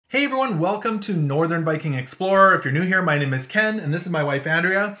Hey everyone, welcome to Northern Viking Explorer. If you're new here, my name is Ken and this is my wife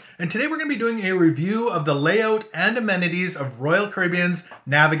Andrea. And today we're going to be doing a review of the layout and amenities of Royal Caribbean's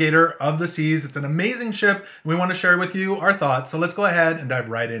Navigator of the Seas. It's an amazing ship and we want to share with you our thoughts. So let's go ahead and dive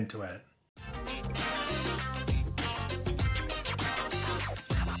right into it.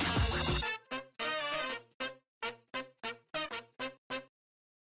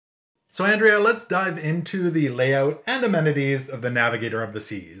 So Andrea, let's dive into the layout and amenities of the Navigator of the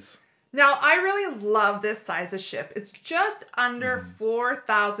Seas. Now, I really love this size of ship. It's just under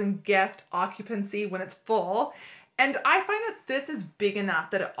 4,000 guest occupancy when it's full. And I find that this is big enough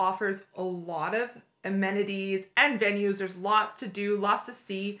that it offers a lot of amenities and venues. There's lots to do, lots to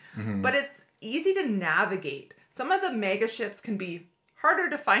see, but it's easy to navigate. Some of the mega ships can be harder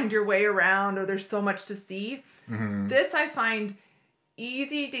to find your way around or there's so much to see. This I find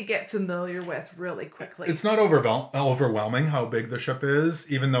easy to get familiar with really quickly. It's not overwhelming how big the ship is,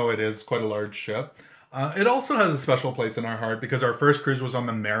 even though it is quite a large ship. It also has a special place in our heart because our first cruise was on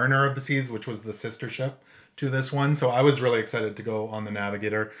the Mariner of the Seas, which was the sister ship to this one. So I was really excited to go on the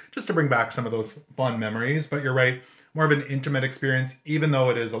Navigator just to bring back some of those fun memories. But you're right, more of an intimate experience, even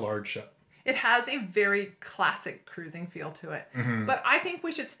though it is a large ship. It has a very classic cruising feel to it. But I think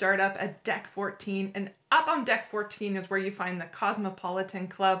we should start up at Deck 14. And up on Deck 14 is where you find the Cosmopolitan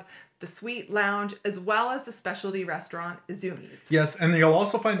Club, the Suite Lounge, as well as the specialty restaurant, Izumi's. Yes, and you'll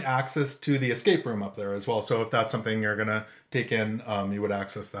also find access to the escape room up there as well. So if that's something you're going to take in, you would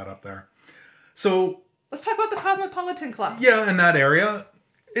access that up there. So let's talk about the Cosmopolitan Club. Yeah, in that area,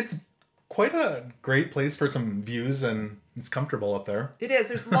 it's quite a great place for some views and it's comfortable up there. It is.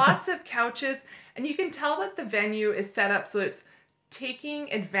 There's lots of couches and you can tell that the venue is set up so it's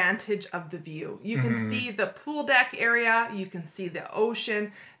taking advantage of the view. You can see the pool deck area, you can see the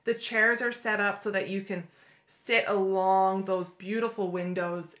ocean. The chairs are set up so that you can sit along those beautiful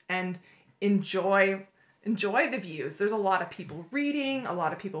windows and enjoy the views. There's a lot of people reading, a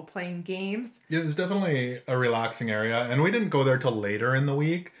lot of people playing games. Yeah, it's definitely a relaxing area and we didn't go there till later in the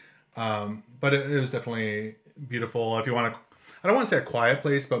week. But it was definitely beautiful. If you want to, I don't want to say a quiet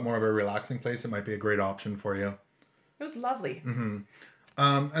place, but more of a relaxing place, it might be a great option for you. It was lovely. And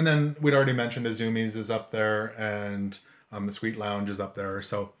then we'd already mentioned Izumi's is up there and the Suite Lounge is up there.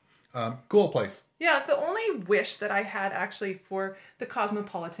 So cool place. Yeah, the only wish that I had actually for the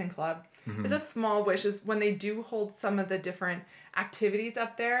Cosmopolitan Club is a small wish, is when they do hold some of the different activities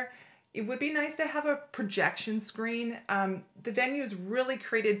up there, it would be nice to have a projection screen. The venue is really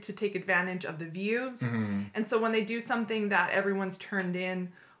created to take advantage of the views. And so when they do something that everyone's turned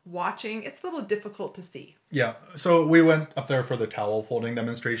in watching, it's a little difficult to see. Yeah, so we went up there for the towel folding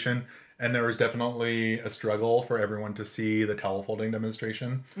demonstration and there was definitely a struggle for everyone to see the towel folding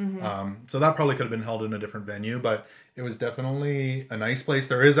demonstration. So that probably could have been held in a different venue, but it was definitely a nice place.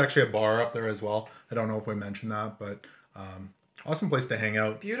 There is actually a bar up there as well. I don't know if we mentioned that, but awesome place to hang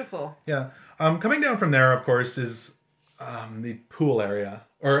out. Beautiful. Yeah. Coming down from there, of course, is the pool area.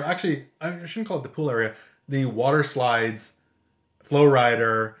 Or actually, I shouldn't call it the pool area. The water slides,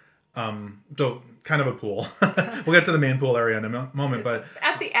 FlowRider, so kind of a pool. We'll get to the main pool area in a moment. But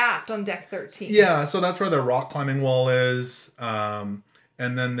at the aft on Deck 13. Yeah, so that's where the rock climbing wall is. And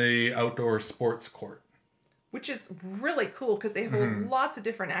then the outdoor sports court. Which is really cool because they hold lots of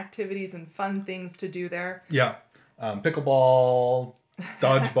different activities and fun things to do there. Yeah. Pickleball,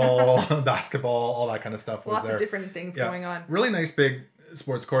 dodgeball, basketball, all that kind of stuff was Lots there. Lots of different things going on. Really nice big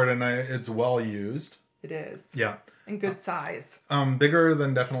sports court and it's well used. It is. Yeah. And good size. Bigger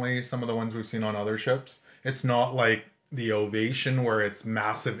than definitely some of the ones we've seen on other ships. It's not like the Ovation where it's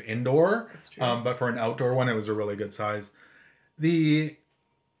massive indoor. That's true. But for an outdoor one, it was a really good size. The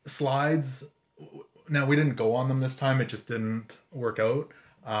slides, now we didn't go on them this time. It just didn't work out.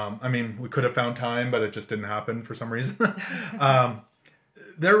 I mean, we could have found time, but it just didn't happen for some reason.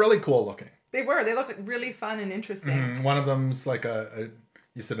 They're really cool looking. They were. They look really fun and interesting. One of them's like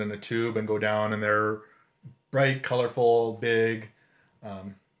you sit in a tube and go down, and they're bright, colorful, big,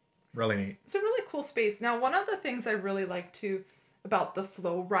 really neat. It's a really cool space. Now, one of the things I really like too about the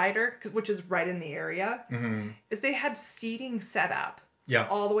FlowRider, which is right in the area, is they had seating set up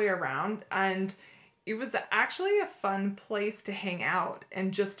all the way around, and it was actually a fun place to hang out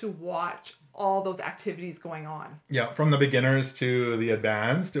and just to watch all those activities going on. Yeah, from the beginners to the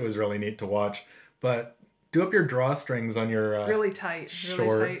advanced, it was really neat to watch. But do up your drawstrings on your really tight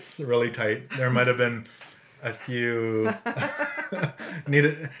shorts, really tight. There might have been a few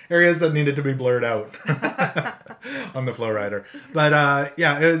areas that needed to be blurred out on the FlowRider. But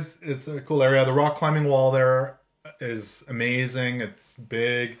yeah, it's a cool area. The rock climbing wall there is amazing. It's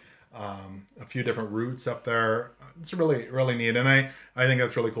big. a few different routes up there. It's really, really neat. And I think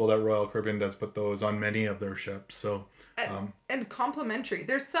that's really cool that Royal Caribbean does put those on many of their ships. So, and complimentary.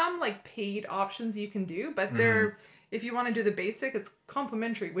 There's some like paid options you can do, but they're, if you want to do the basic, it's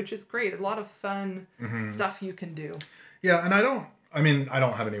complimentary, which is great. A lot of fun stuff you can do. Yeah, and I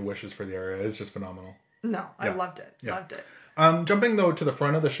don't have any wishes for the area. It's just phenomenal. No, I loved it. Yeah. Loved it. Jumping though to the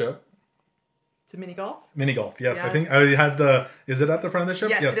front of the ship. To mini golf? Mini golf, yes. Yes. I think I had is it at the front of the ship?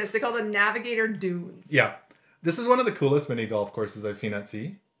 Yes, it is. They call the Navigator Dunes. Yeah. This is one of the coolest mini golf courses I've seen at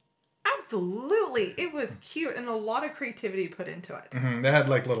sea. Absolutely. It was cute and a lot of creativity put into it. They had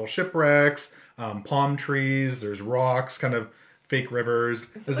like little shipwrecks, palm trees, there's rocks, kind of fake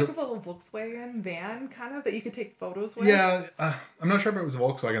rivers. Is it like a little Volkswagen van kind of that you could take photos with? Yeah, I'm not sure if it was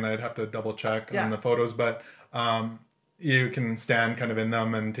Volkswagen. I'd have to double check on the photos, but you can stand kind of in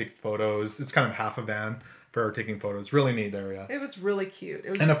them and take photos. It's kind of half a van for taking photos. Really neat area. It was really cute. It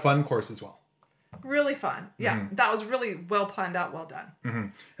was and a fun course as well. Really fun. Yeah, that was really well planned out, well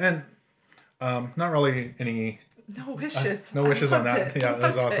done. And not really any... No wishes. No wishes on that. Yeah, that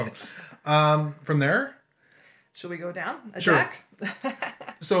was awesome. From there... Should we go down a Sure. deck?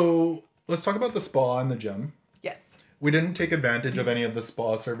 So let's talk about the spa and the gym. Yes. We didn't take advantage of any of the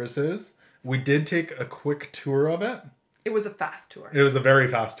spa services. We did take a quick tour of it. It was a fast tour. It was a very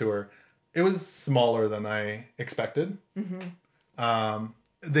fast tour. It was smaller than I expected.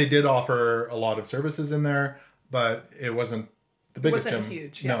 They did offer a lot of services in there, but it wasn't the biggest It wasn't gym.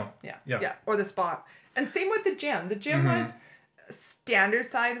 huge. No. Yeah. Or the spa. And same with the gym. The gym was standard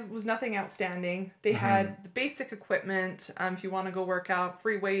size, was nothing outstanding. They had the basic equipment. If you want to go work out,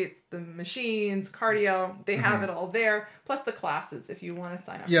 free weights, the machines, cardio, they have it all there. Plus the classes if you want to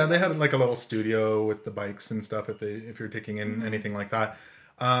sign up. Yeah, they had like a little studio with the bikes and stuff if you're taking in anything like that.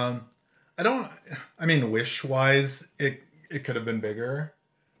 Wish wise, it could have been bigger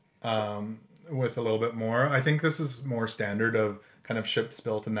with a little bit more. I think this is more standard of kind of ships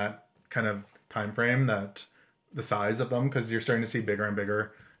built in that kind of time frame, that the size of them, because you're starting to see bigger and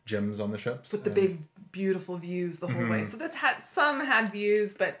bigger gyms on the ships. With the big, beautiful views the whole way. So this had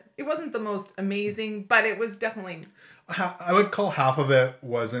views, but it wasn't the most amazing, but it was definitely... I would call half of it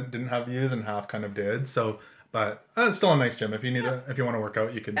didn't have views and half kind of did. So, but it's still a nice gym. If you need if you want to work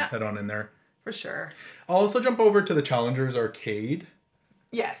out, you can head on in there. For sure. I'll also jump over to the Challengers Arcade.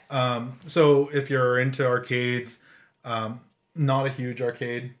 Yes. So if you're into arcades, not a huge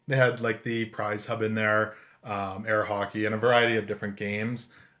arcade. They had like the prize hub in there, air hockey, and a variety of different games.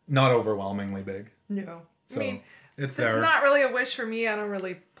 Not overwhelmingly big. No. So it's not really a wish for me. I don't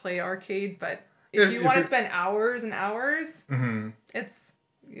really play arcade, but if you want to spend hours and hours,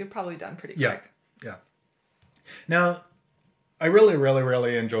 you're probably done pretty quick. Yeah. Now, I really, really,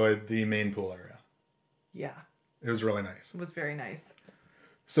 really enjoyed the main pool area. Yeah. It was really nice. It was very nice.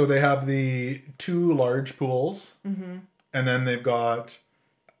 So they have the 2 large pools, and then they've got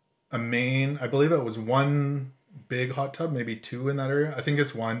a main, I believe it was 1 big hot tub, maybe 2 in that area. I think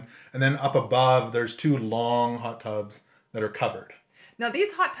it's 1. And then up above, there's 2 long hot tubs that are covered. Now,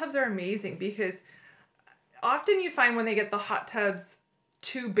 these hot tubs are amazing because often you find when they get the hot tubs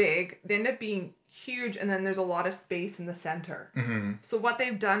too big, they end up being huge, and then there's a lot of space in the center. So what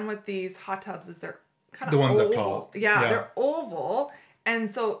they've done with these hot tubs is they're kind of the ones oval. up top. Yeah, they're oval,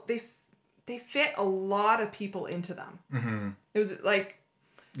 and so they fit a lot of people into them. It was like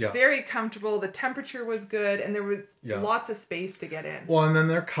very comfortable. The temperature was good, and there was lots of space to get in. Well, and then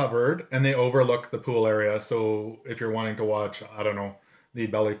they're covered, and they overlook the pool area. So if you're wanting to watch, I don't know, the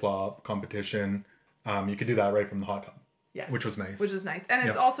belly flop competition, you could do that right from the hot tub. Yes. Which was nice. Which is nice. And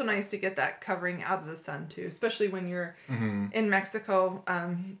it's also nice to get that covering out of the sun too, especially when you're in Mexico.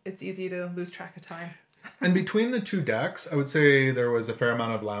 It's easy to lose track of time. And between the 2 decks, I would say there was a fair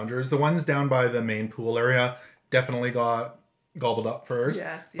amount of loungers. The ones down by the main pool area definitely got gobbled up first.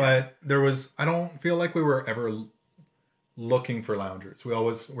 Yes. But I don't feel like we were ever looking for loungers. We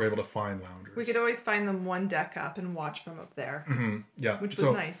always were able to find loungers. We could always find them 1 deck up and watch from up there. Yeah. Which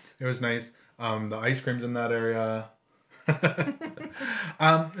was nice. It was nice. The ice cream's in that area.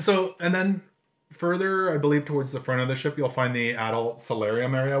 And then further, I believe towards the front of the ship, you'll find the adult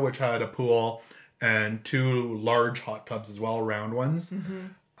solarium area, which had a pool and 2 large hot tubs as well, round ones.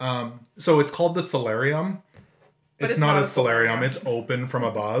 So it's called the solarium. It's not a solarium. It's open from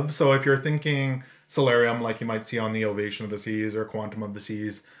above. So if you're thinking solarium like you might see on the Ovation of the Seas or Quantum of the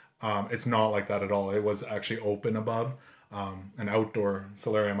Seas, it's not like that at all. It was actually open above. An outdoor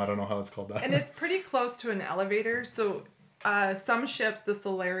solarium. I don't know how it's called that. And it's pretty close to an elevator. So some ships, the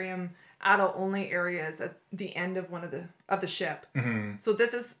solarium adult only areas at the end of one of the ship. So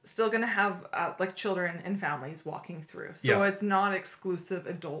this is still going to have like children and families walking through. So it's not exclusive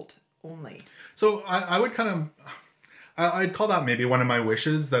adult only. So I would kind of, I'd call that maybe one of my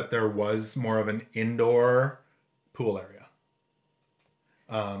wishes, that there was more of an indoor pool area.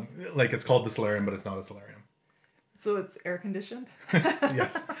 Like it's called the solarium, but it's not a solarium. So it's air conditioned?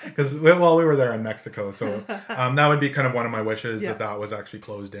 Yes, because we were there in Mexico, so that would be kind of one of my wishes, that was actually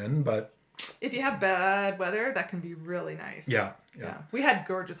closed in. But if you have bad weather, that can be really nice. Yeah. We had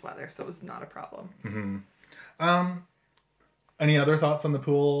gorgeous weather, so it was not a problem. Mm-hmm. Any other thoughts on the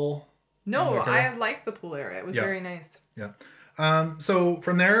pool? No, I liked the pool area. It was very nice. Yeah. So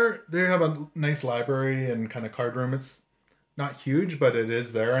from there, they have a nice library and kind of card room. It's not huge, but it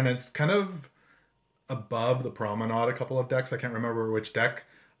is there, and it's kind of above the promenade, a couple of decks. I can't remember which deck,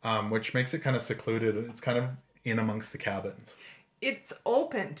 which makes it kind of secluded. It's kind of in amongst the cabins. It's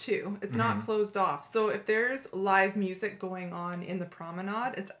open too. It's not closed off. So if there's live music going on in the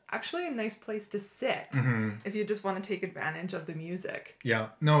promenade, it's actually a nice place to sit if you just want to take advantage of the music. Yeah.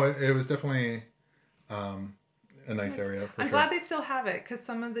 No, it was definitely a nice area for I'm sure. glad they still have it, because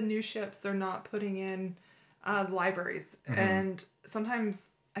some of the new ships are not putting in libraries. And sometimes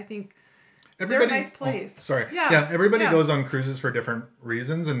I think they're a nice place. Everybody goes on cruises for different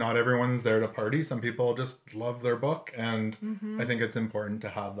reasons, and not everyone's there to party. Some people just love their book, and I think it's important to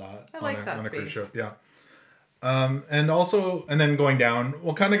have that on a cruise ship. Yeah. And then going down,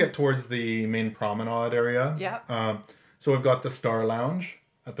 we'll kind of get towards the main promenade area. Yeah. So we've got the Star Lounge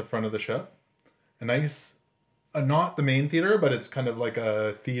at the front of the ship. A nice, not the main theater, but it's kind of like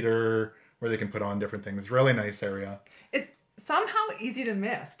a theater where they can put on different things. Really nice area. It's somehow easy to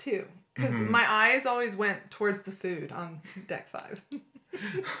miss too, because my eyes always went towards the food on deck 5.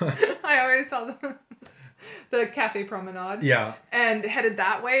 I always saw the Cafe Promenade. Yeah. And headed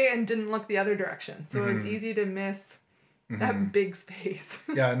that way and didn't look the other direction. So it's easy to miss that big space.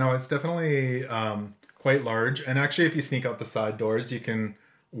 Yeah, no, it's definitely quite large. And actually, if you sneak out the side doors, you can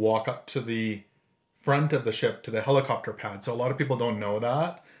walk up to the front of the ship to the helicopter pad. So a lot of people don't know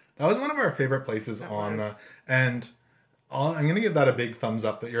that. That was one of our favorite places and I'm going to give that a big thumbs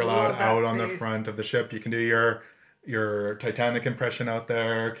up that you're allowed out on the front of the ship. You can do your Titanic impression out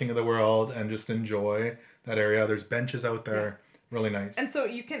there, King of the World, and just enjoy that area. There's benches out there. Yeah. Really nice. And so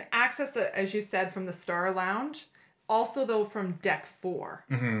you can access it, as you said, from the Star Lounge. Also, though, from deck 4.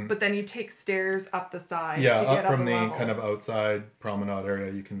 But then you take stairs up the side to get up from the level. kind of outside promenade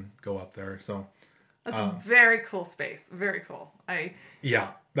area. You can go up there. So that's a very cool space. Very cool.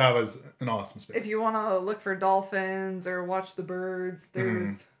 That was an awesome space. If you want to look for dolphins or watch the birds,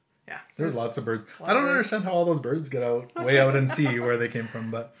 there's lots of birds. I don't understand how all those birds get way out in sea where they came from,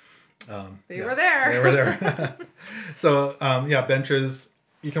 but they were there. They were there. So benches.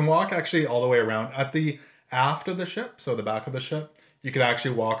 You can walk actually all the way around at the aft of the ship, so the back of the ship. You could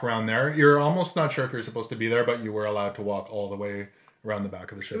actually walk around there. You're almost not sure if you're supposed to be there, but you were allowed to walk all the way around the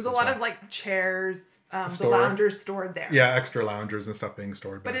back of the ship. There was a lot of like chairs, the loungers stored there. Yeah, extra loungers and stuff being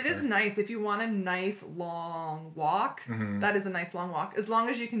stored. But it is nice if you want a nice long walk. That is a nice long walk, as long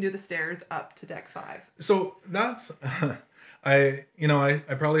as you can do the stairs up to deck 5. So that's, I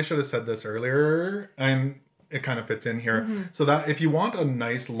probably should have said this earlier, and it kind of fits in here. So that if you want a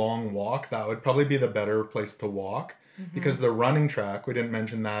nice long walk, that would probably be the better place to walk, because the running track, we didn't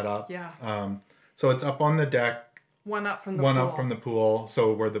mention that up. Yeah. So it's up on the deck. One up from the pool.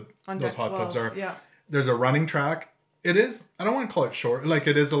 So where those hot tubs are. Yeah. There's a running track. It is, I don't want to call it short, like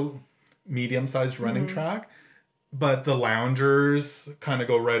it is a medium-sized running track, but the loungers kind of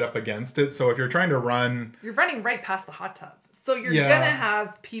go right up against it. So if you're trying to run... You're running right past the hot tub. So you're going to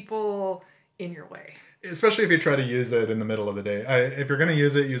have people in your way. Especially if you try to use it in the middle of the day. If you're going to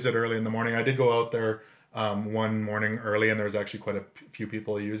use it early in the morning. I did go out there one morning early, and there was actually quite a few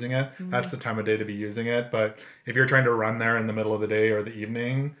people using it. That's the time of day to be using it. But if you're trying to run there in the middle of the day or the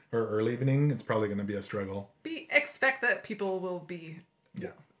evening or early evening, it's probably going to be a struggle. Expect that people will be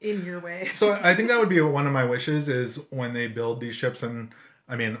in your way. So I think that would be one of my wishes, is when they build these ships, and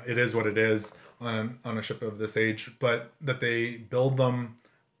I mean, it is what it is on a ship of this age, but that they build them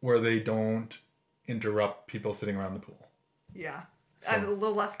where they don't interrupt people sitting around the pool. Yeah. So. A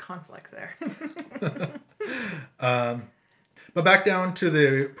little less conflict there. But back down to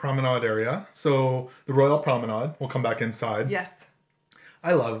the promenade area. So the Royal Promenade, we'll come back inside. Yes.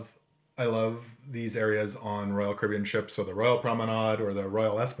 I love these areas on Royal Caribbean ships. So the Royal Promenade or the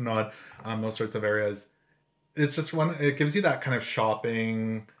Royal Esplanade, those sorts of areas. It's just it gives you that kind of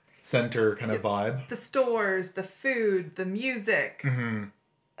shopping center kind of vibe. The stores, the food, the music.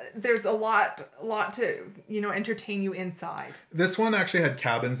 There's a lot to, entertain you inside. This one actually had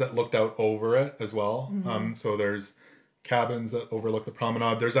cabins that looked out over it as well. So there's cabins that overlook the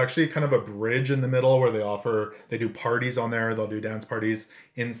promenade. There's actually kind of a bridge in the middle where they do parties on there. They'll do dance parties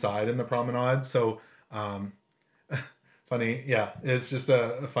inside in the promenade. So, funny. Yeah, it's just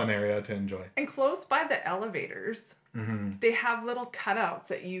a fun area to enjoy. And close by the elevators, Mm-hmm. they have little cutouts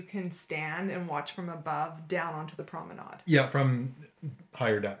that you can stand and watch from above down onto the promenade. Yeah, from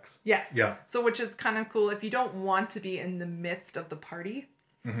higher decks. Yes. Yeah. So which is kind of cool. If you don't want to be in the midst of the party,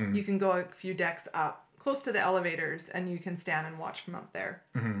 Mm-hmm. you can go a few decks up close to the elevators and you can stand and watch from up there.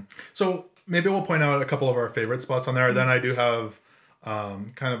 Mm-hmm. So maybe we'll point out a couple of our favorite spots on there. Mm-hmm. Then I do have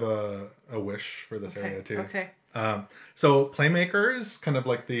kind of a wish for this area too. Okay. So Playmakers, kind of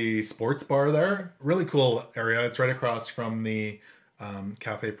like the sports bar there. Really cool area. It's right across from the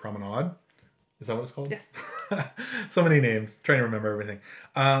Cafe Promenade. Is that what it's called? Yes. So many names. Trying to remember everything.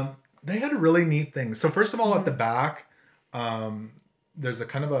 They had really neat things. So first of all, at the back, there's a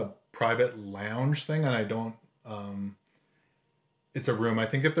kind of a private lounge thing, and I don't... it's a room. I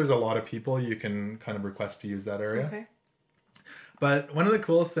think if there's a lot of people, you can kind of request to use that area. Okay. But one of the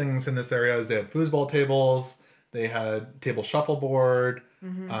coolest things in this area is they had foosball tables. They had table shuffleboard.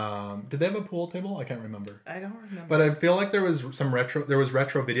 Mm-hmm. Did they have a pool table? I can't remember. I don't remember. But I feel like there was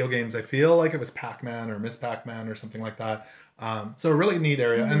retro video games. I feel like it was Pac-Man or Miss Pac-Man or something like that. So a really neat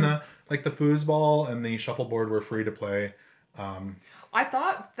area. Mm-hmm. And the foosball and the shuffleboard were free to play. I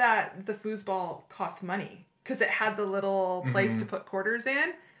thought that the foosball cost money because it had the little place to put quarters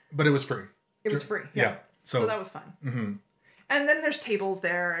in. But it was free. It was free. Yeah. So that was fun. Mm-hmm. And then there's tables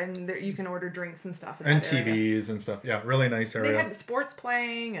there, and you can order drinks and stuff. And TVs area. And stuff. Yeah, really nice area. They had sports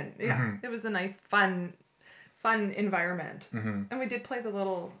playing, and it was a nice, fun environment. Mm-hmm. And we did play the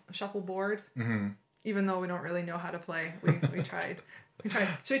little shuffleboard, even though we don't really know how to play. We tried.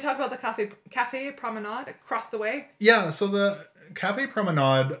 Should we talk about the Cafe Promenade across the way? Yeah, so the Cafe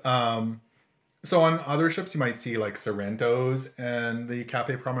Promenade... so on other ships, you might see like Sorrento's and the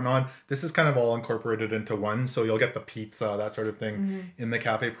Cafe Promenade. This is kind of all incorporated into one. So you'll get the pizza, that sort of thing in the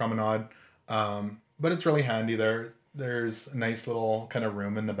Cafe Promenade. But it's really handy there. There's a nice little kind of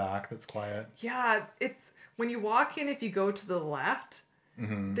room in the back that's quiet. Yeah, it's when you walk in, if you go to the left,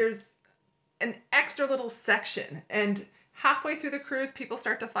 there's an extra little section. And halfway through the cruise, people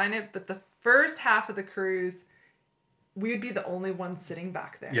start to find it. But the first half of the cruise... we would be the only ones sitting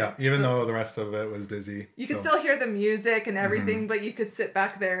back there. Yeah, even though the rest of it was busy. You could still hear the music and everything, but you could sit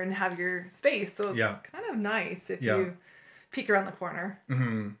back there and have your space. So it's kind of nice if you peek around the corner.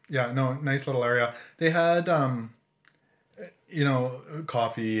 Mm-hmm. Yeah, no, nice little area. They had,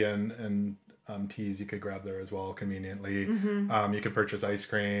 coffee and teas you could grab there as well conveniently. Mm-hmm. You could purchase ice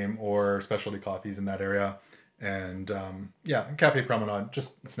cream or specialty coffees in that area. And Cafe Promenade,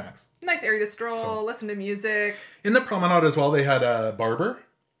 just snacks. Nice area to stroll, listen to music. In the promenade as well, they had a barber.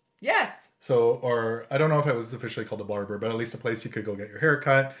 Yes. So, or I don't know if it was officially called a barber, but at least a place you could go get your hair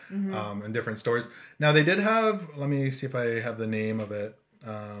cut in different stores. Now they did have, let me see if I have the name of it.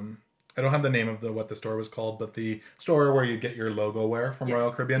 I don't have the name of what the store was called, but the store where you get your logo wear from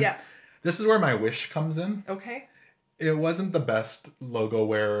Royal Caribbean. Yeah. This is where my wish comes in. Okay. It wasn't the best logo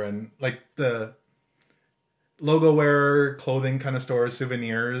wear and like the... logo wear, clothing kind of stores,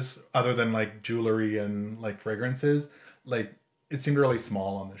 souvenirs, other than like jewelry and like fragrances, like it seemed really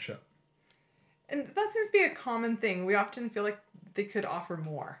small on the ship. And that seems to be a common thing. We often feel like they could offer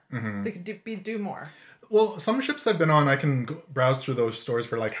more. Mm-hmm. They could do more. Well, some ships I've been on, I can browse through those stores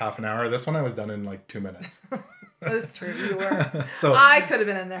for like half an hour. This one I was done in like 2 minutes. That's true. You were. So I could have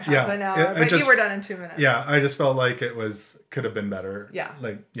been in there half an hour, but you were done in 2 minutes. Yeah, I just felt like could have been better. Yeah.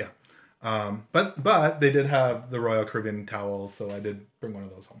 But they did have the Royal Caribbean towels, so I did bring one of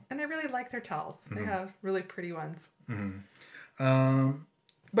those home. And I really like their towels. They have really pretty ones.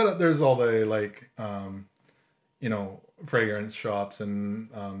 But there's all the fragrance shops and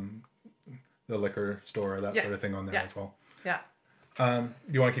the liquor store, that sort of thing on there as well. Yeah. Do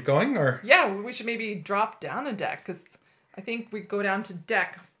you want to keep going or? Yeah, we should maybe drop down a deck because I think we go down to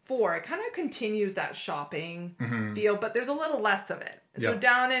deck 4. It kind of continues that shopping feel, but there's a little less of it. So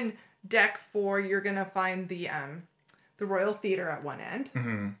down in deck 4, you're gonna find the Royal Theater at one end,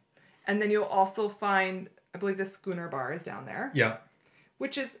 and then you'll also find, I believe, the Schooner Bar is down there. Yeah,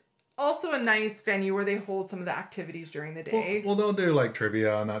 which is also a nice venue where they hold some of the activities during the day. Well, they'll do like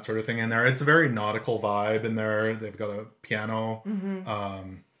trivia and that sort of thing in there. It's a very nautical vibe in there. They've got a piano,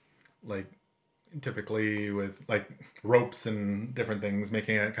 like typically with like ropes and different things,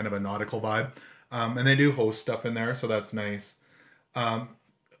 making it kind of a nautical vibe. And they do host stuff in there, so that's nice.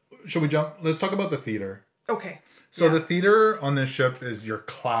 Should we jump? Let's talk about the theater. Okay. So the theater on this ship is your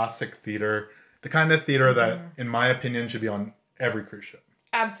classic theater. The kind of theater that, in my opinion, should be on every cruise ship.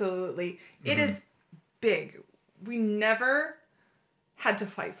 Absolutely. It is big. we never had to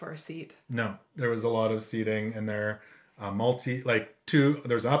fight for a seat. No, there was a lot of seating in there.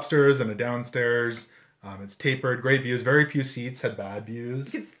 There's upstairs and a downstairs. It's tapered, great views. Very few seats had bad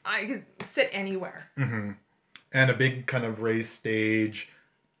views. I could sit anywhere. Mm-hmm. And a big kind of raised stage,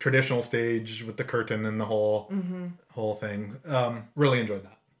 traditional stage with the curtain and the whole thing. Really enjoyed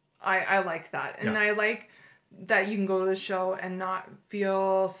that. I like that. And I like that you can go to the show and not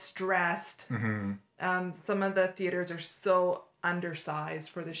feel stressed. Some of the theaters are so undersized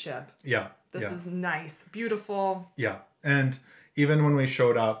for the ship. Yeah. This is nice. Beautiful. Yeah. And even when we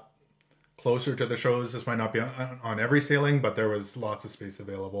showed up closer to the shows, this might not be on every sailing, but there was lots of space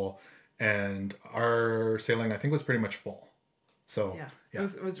available. And our sailing, I think, was pretty much full. So, yeah.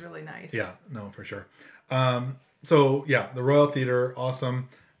 It was really nice. Yeah, no, for sure. So, yeah, the Royal Theatre, awesome.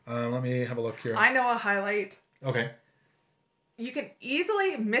 Let me have a look here. I know a highlight. Okay. You can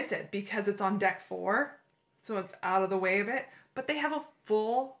easily miss it because it's on deck 4, so it's out of the way of it. But they have a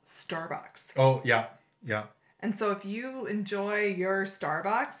full Starbucks. Oh, yeah, yeah. And so if you enjoy your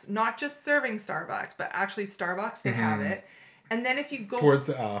Starbucks, not just serving Starbucks, but actually Starbucks, they have it. And then if you go... Towards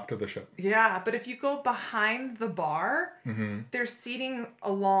the aft of the ship. Yeah, but if you go behind the bar, there's seating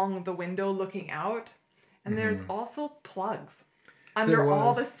along the window looking out. And there's also plugs under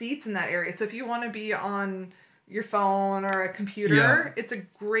all the seats in that area. So if you want to be on your phone or a computer, it's a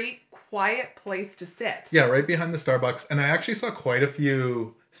great, quiet place to sit. Yeah, right behind the Starbucks. And I actually saw quite a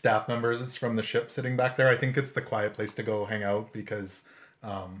few staff members from the ship sitting back there. I think it's the quiet place to go hang out because...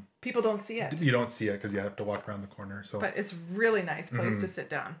 people don't see it. You don't see it because you have to walk around the corner. So, but it's really nice place to sit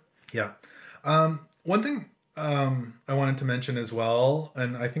down. Yeah. One thing I wanted to mention as well,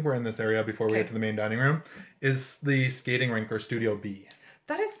 and I think we're in this area before we get to the main dining room, is the skating rink or Studio B.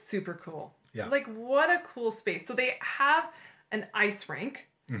 That is super cool. Yeah. Like, what a cool space. So they have an ice rink.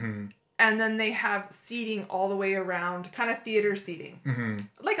 And then they have seating all the way around, kind of theater seating.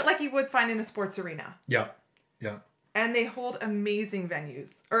 Like you would find in a sports arena. Yeah. Yeah. And they hold amazing venues,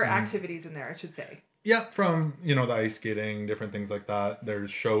 or activities in there, I should say. Yeah, from, the ice skating, different things like that.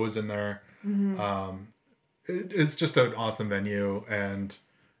 There's shows in there. It's just an awesome venue and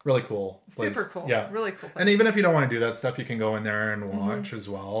really cool place. Super cool. Yeah. Really cool place. And even if you don't want to do that stuff, you can go in there and watch as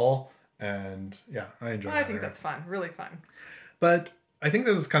well. And yeah, I enjoy that. I think that's fun. Really fun. But I think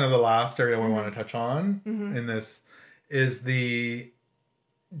this is kind of the last area we want to touch on in this is the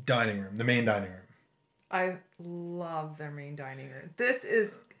dining room, the main dining room. I love their main dining room. This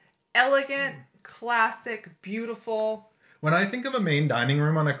is elegant, classic, beautiful. When I think of a main dining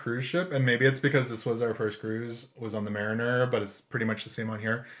room on a cruise ship, and maybe it's because this was our first cruise, was on the Mariner, but it's pretty much the same on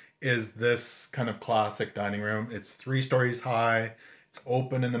here, is this kind of classic dining room. It's 3 stories high. It's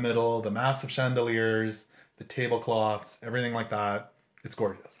open in the middle, the massive chandeliers, the tablecloths, everything like that. It's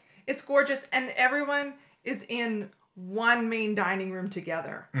gorgeous. It's gorgeous, and everyone is in one main dining room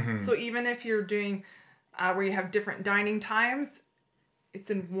together. So even if you're doing... where you have different dining times,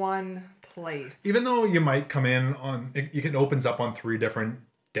 it's in one place. Even though you might come in on, it opens up on 3 different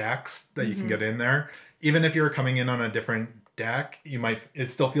decks that you can get in there. Even if you're coming in on a different deck, it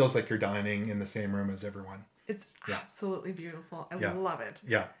still feels like you're dining in the same room as everyone. It's absolutely beautiful. I love it.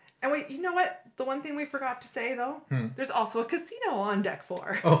 Yeah. And wait, you know what? The one thing we forgot to say though, there's also a casino on deck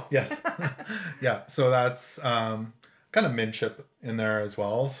 4. Oh, yes. Yeah. So that's kind of midship in there as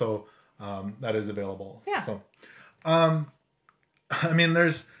well. So that is available. Yeah. So, I mean,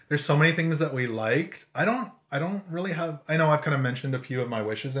 there's so many things that we liked. I don't really have, I know I've kind of mentioned a few of my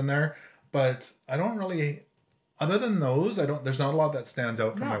wishes in there, but I don't really, other than those, there's not a lot that stands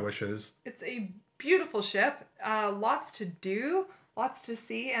out from my wishes. It's a beautiful ship, lots to do, lots to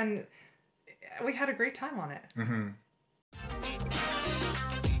see, and we had a great time on it.